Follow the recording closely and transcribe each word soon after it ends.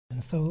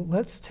expression. So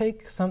let's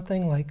take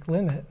something like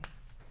limit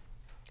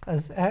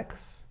as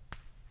x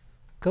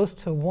goes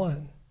to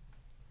 1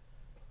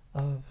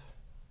 of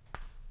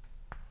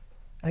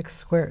x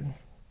squared.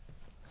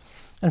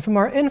 And from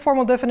our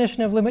informal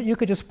definition of limit, you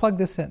could just plug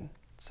this in.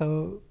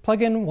 So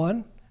plug in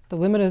 1. The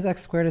limit is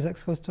x squared as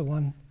x goes to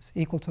 1 is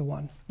equal to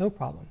 1. No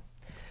problem.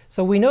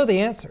 So we know the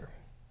answer.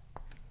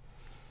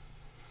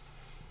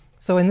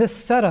 So in this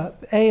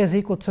setup, a is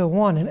equal to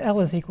 1 and L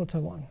is equal to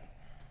 1.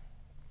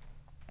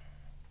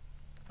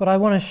 But I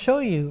want to show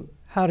you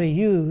how to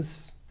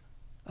use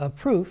a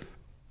proof,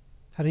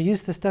 how to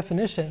use this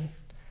definition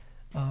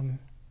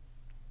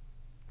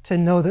to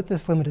know that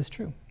this limit is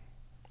true.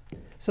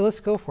 So let's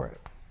go for it.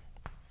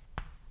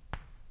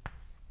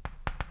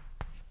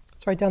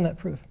 Let's write down that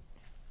proof.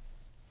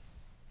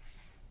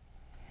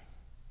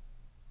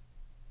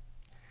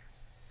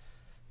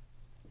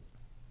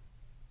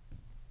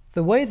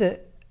 The way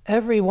that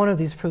every one of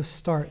these proofs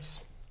starts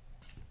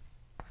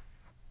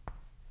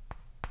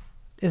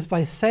is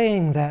by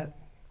saying that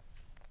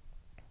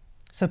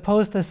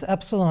suppose this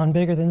epsilon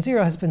bigger than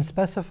 0 has been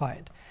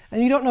specified.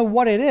 And you don't know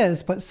what it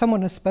is, but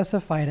someone has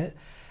specified it,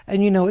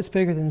 and you know it's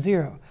bigger than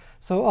 0.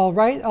 So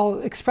I'll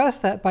express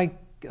that by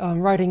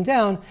writing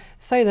down,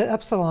 say that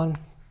epsilon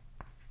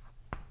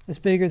is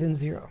bigger than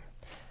 0.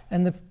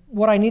 And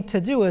what I need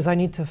to do is I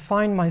need to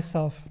find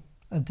myself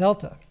a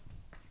delta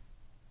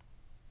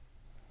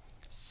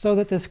so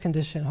that this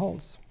condition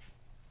holds.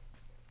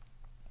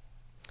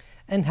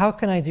 And how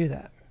can I do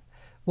that?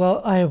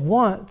 Well, I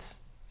want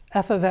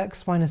f of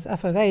x minus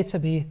f of a to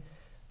be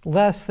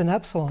less than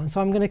epsilon. So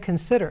I'm going to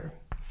consider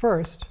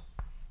first,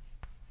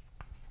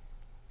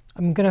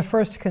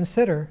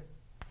 consider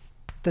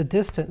the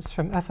distance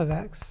from f of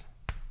x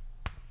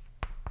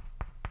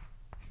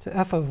to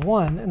f of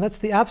 1. And that's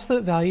the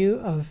absolute value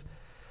of,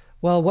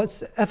 well,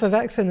 what's f of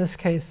x in this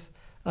case?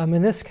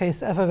 In this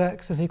case, f of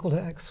x is equal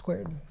to x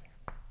squared.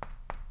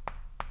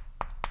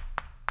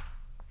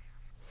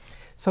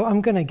 So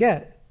I'm going to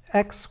get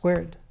x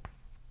squared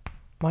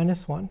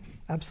minus 1,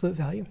 absolute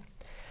value.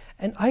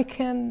 And I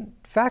can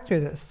factor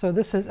this. So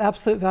this is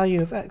absolute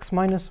value of x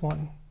minus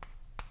 1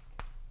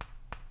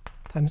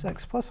 times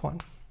x plus 1.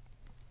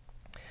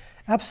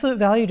 Absolute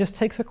value just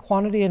takes a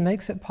quantity and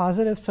makes it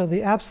positive. So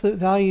the absolute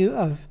value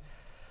of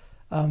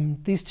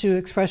these two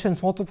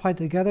expressions multiplied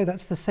together,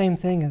 that's the same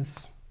thing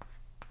as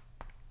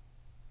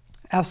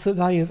absolute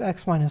value of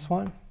x minus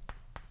 1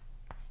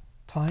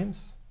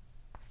 times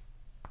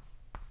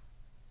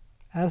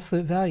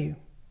absolute value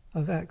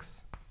of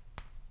x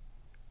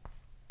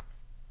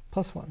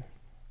plus 1.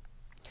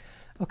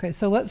 Okay,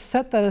 so let's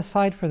set that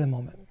aside for the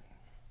moment.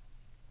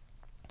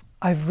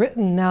 I've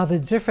written now the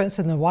difference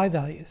in the y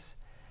values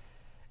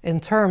in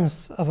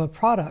terms of a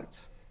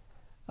product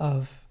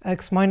of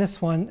x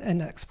minus 1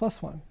 and x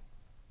plus 1.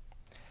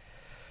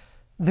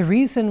 The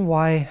reason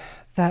why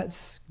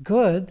that's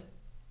good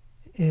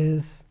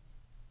is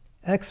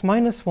x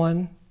minus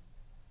 1,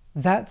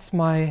 that's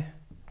my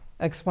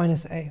x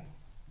minus a,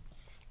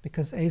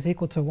 because a is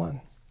equal to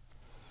 1.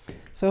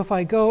 So if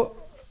I go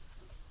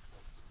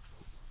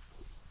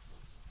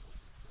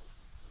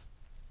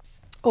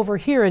over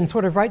here and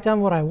sort of write down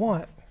what I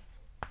want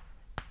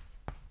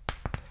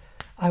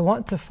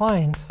to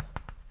find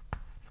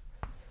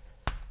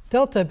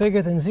delta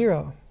bigger than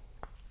 0,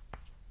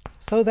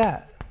 so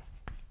that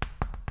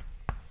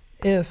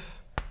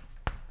if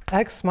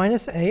x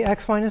minus a,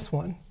 x minus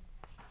 1,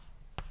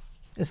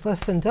 is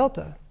less than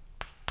delta,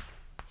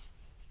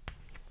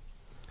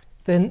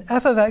 then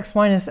f of x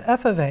minus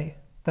f of a,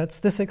 that's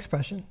this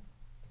expression,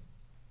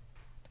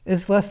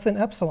 is less than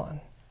epsilon.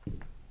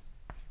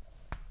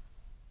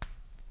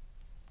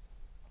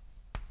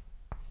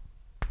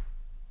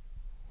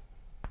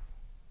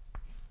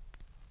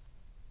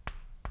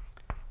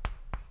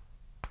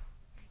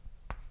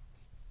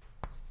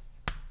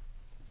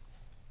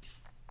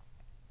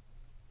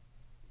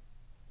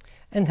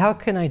 And how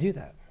can I do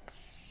that?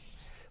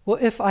 Well,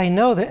 if I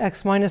know that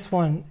x minus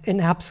 1 in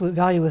absolute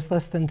value is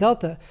less than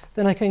delta,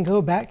 then I can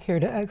go back here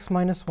to x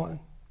minus 1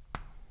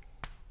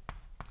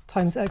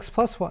 times x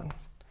plus 1.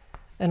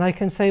 And I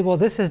can say, well,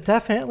 this is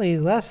definitely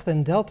less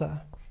than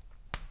delta.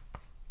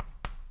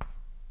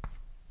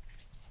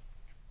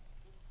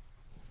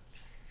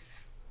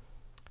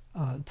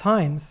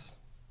 Times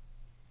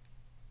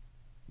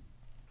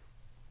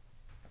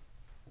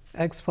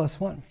x plus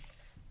 1.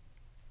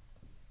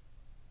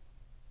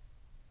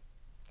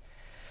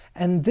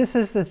 And this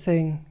is the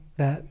thing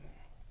that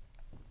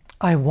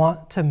I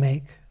want to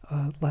make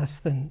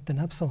less than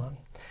epsilon.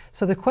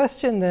 So the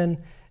question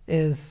then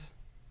is,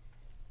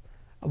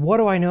 what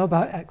do I know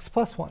about x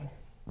plus 1?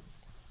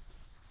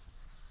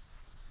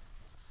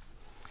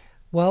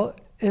 Well,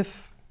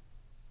 if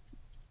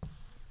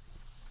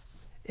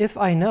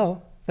I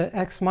know that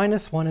x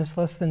minus 1 is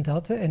less than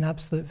delta in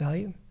absolute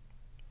value,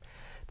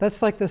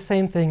 that's like the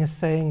same thing as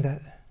saying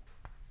that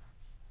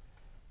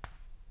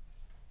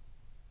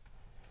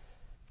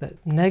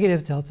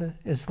negative delta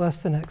is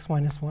less than x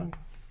minus 1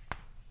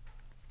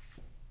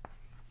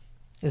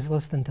 is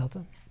less than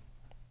delta.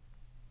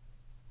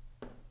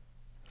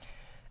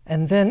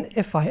 And then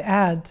if I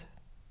add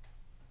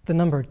the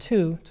number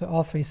 2 to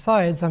all three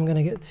sides, I'm going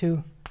to get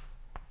 2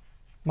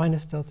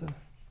 minus delta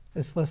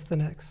is less than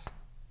x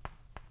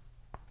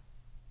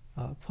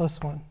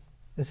plus 1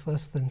 is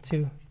less than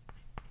 2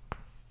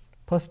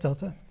 plus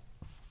delta.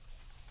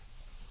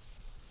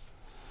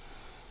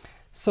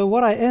 So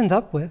what I end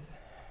up with,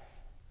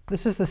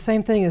 this is the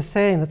same thing as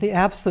saying that the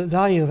absolute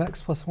value of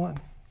x plus 1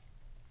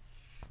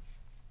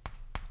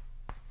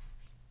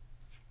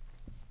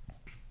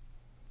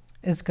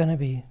 is going to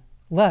be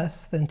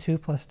less than 2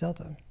 plus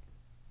delta.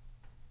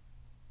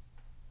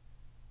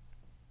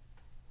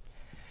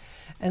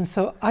 And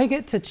so I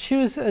get to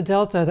choose a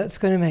delta that's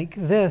going to make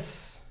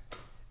this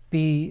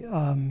be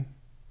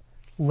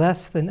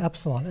less than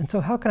epsilon. And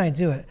so how can I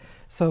do it?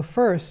 So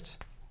first,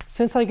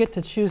 since I get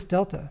to choose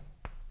delta,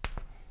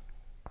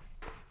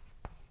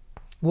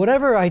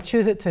 whatever I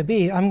choose it to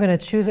be, I'm going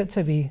to choose it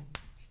to be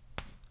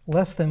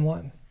less than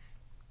 1.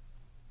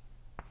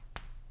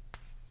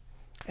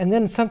 And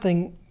then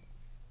something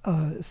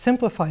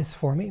simplifies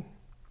for me.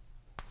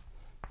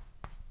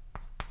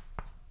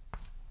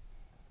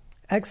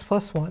 X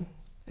plus 1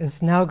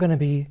 is now going to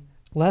be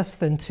less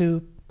than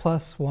 2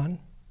 plus 1.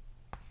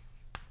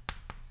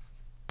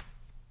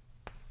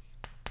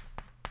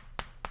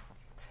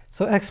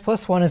 So x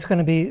plus 1 is going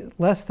to be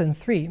less than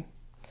 3.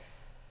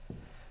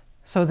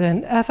 So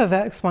then f of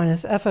x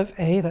minus f of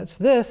a, that's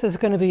this, is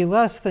going to be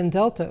less than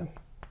delta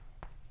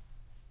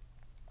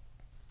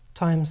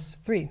times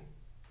 3.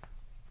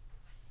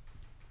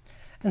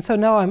 And so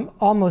now I'm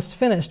almost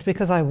finished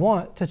because I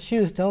want to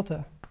choose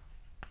delta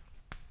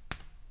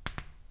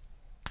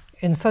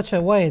in such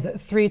a way that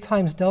 3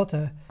 times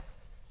delta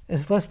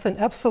is less than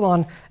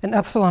epsilon, and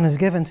epsilon is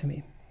given to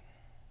me.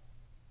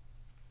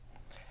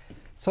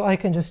 So I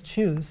can just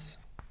choose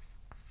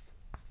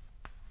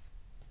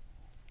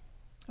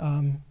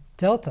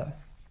delta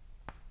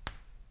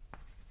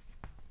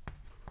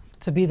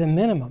to be the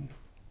minimum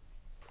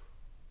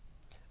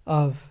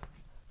of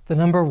the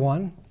number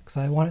 1, because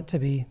I want it to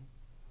be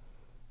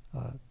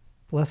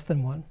less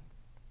than 1.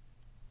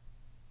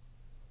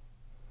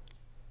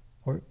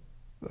 Or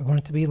I want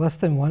it to be less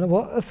than 1.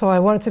 Well, so I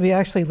want it to be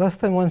actually less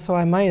than 1, so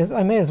I may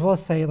as well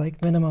say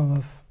like minimum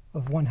of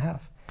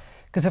 1/2.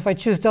 Because if I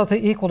choose delta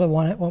equal to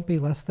 1, it won't be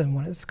less than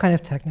 1. It's kind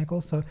of technical.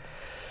 So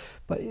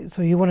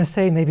you want to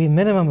say maybe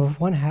minimum of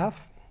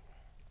 1/2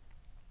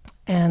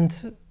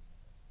 and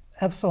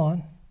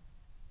epsilon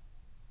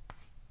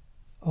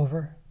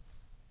over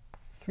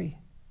 3.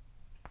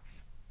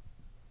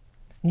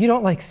 You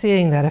don't like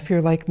seeing that if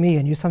you're like me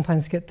and you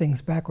sometimes get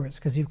things backwards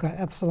because you've got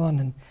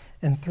epsilon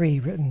and 3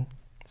 written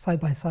side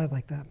by side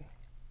like that.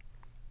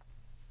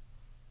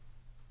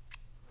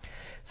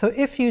 So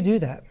if you do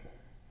that,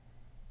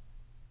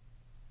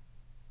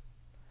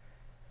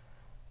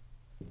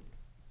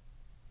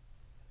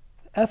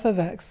 f of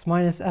x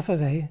minus f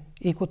of a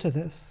equal to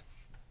this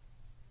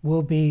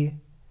will be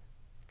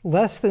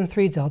less than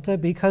 3 delta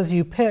because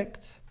you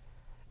picked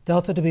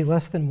delta to be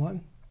less than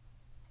 1.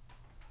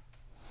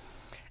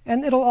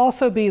 And it'll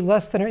also be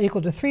less than or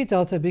equal to 3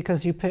 delta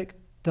because you picked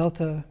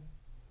delta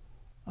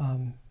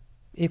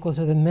equal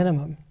to the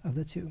minimum of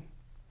the two.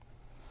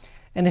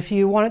 And if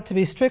you want it to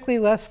be strictly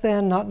less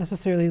than, not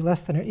necessarily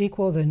less than or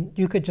equal, then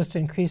you could just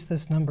increase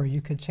this number.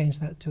 You could change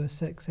that to a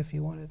 6 if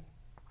you wanted,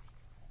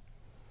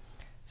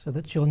 so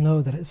that you'll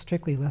know that it's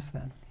strictly less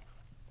than.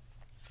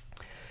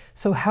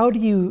 So how do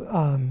you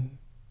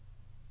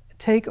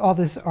take all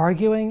this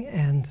arguing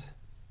and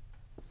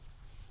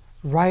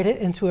write it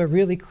into a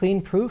really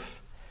clean proof?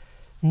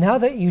 Now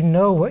that you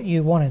know what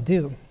you want to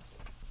do,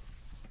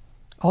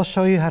 I'll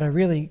show you how to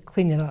really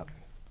clean it up.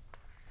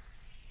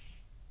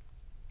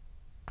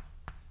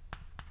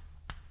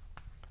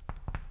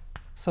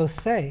 So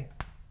say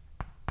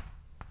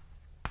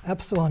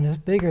epsilon is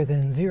bigger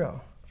than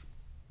 0.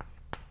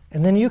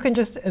 And then you can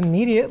just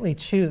immediately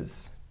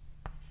choose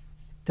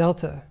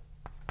delta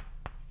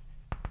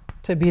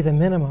to be the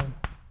minimum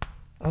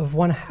of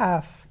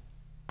 1/2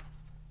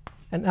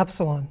 and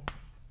epsilon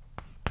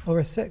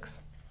over 6.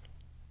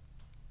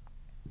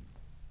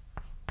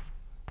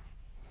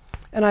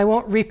 And I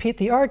won't repeat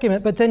the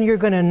argument, but then you're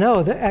going to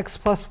know that x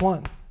plus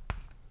 1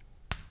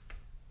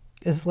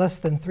 is less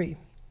than 3.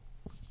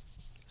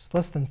 It's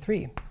less than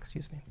 3,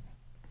 excuse me.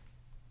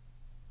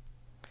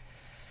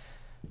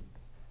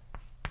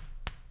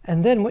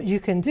 And then what you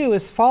can do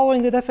is,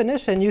 following the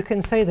definition, you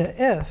can say that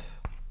if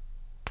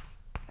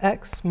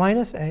x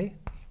minus a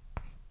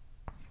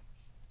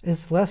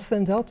is less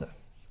than delta,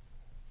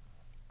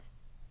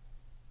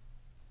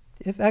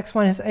 if x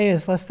minus a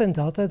is less than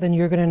delta, then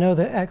you're going to know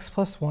that x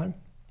plus 1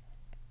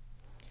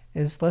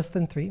 is less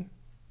than 3.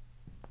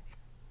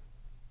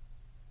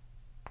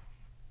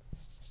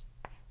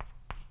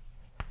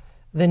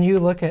 Then you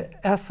look at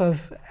f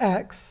of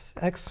x,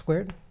 x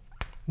squared,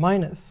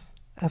 minus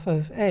f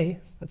of a,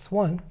 that's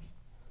 1.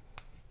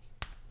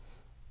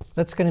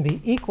 That's going to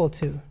be equal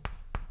to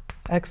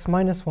x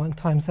minus 1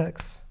 times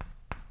x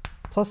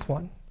plus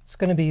 1. It's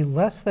going to be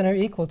less than or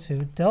equal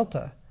to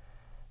delta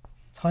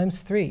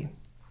times 3.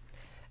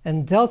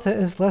 And delta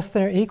is less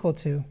than or equal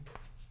to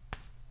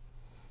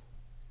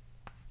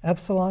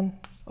epsilon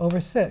over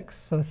 6.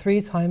 So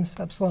 3 times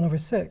epsilon over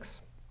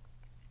 6.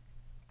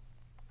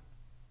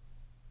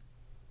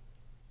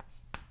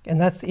 And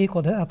that's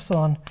equal to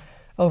epsilon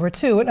over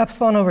 2. And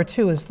epsilon over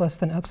 2 is less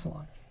than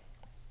epsilon.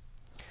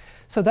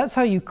 So that's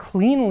how you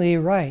cleanly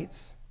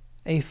write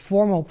a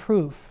formal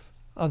proof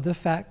of the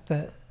fact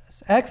that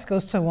x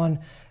goes to 1,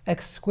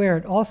 x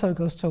squared also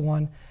goes to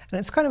 1. And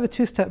it's kind of a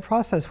two-step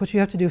process. What you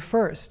have to do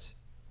first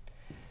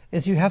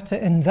is you have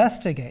to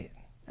investigate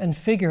and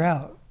figure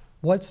out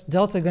what's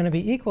delta going to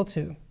be equal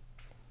to.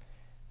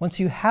 Once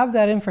you have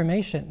that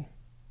information,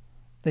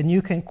 then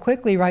you can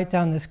quickly write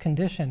down this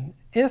condition.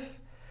 If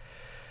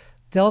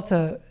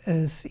delta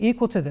is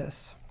equal to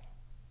this,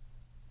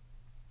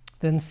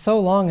 then so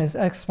long as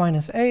x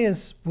minus a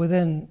is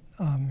within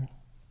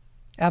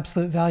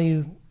absolute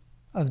value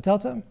of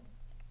delta,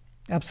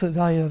 absolute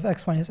value of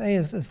x minus a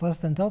is less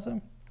than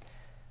delta,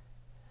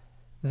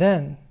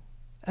 then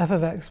f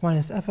of x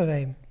minus f of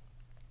a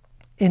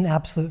in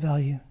absolute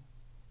value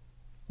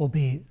will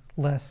be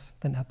less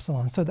than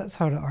epsilon. So that's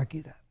how to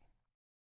argue that.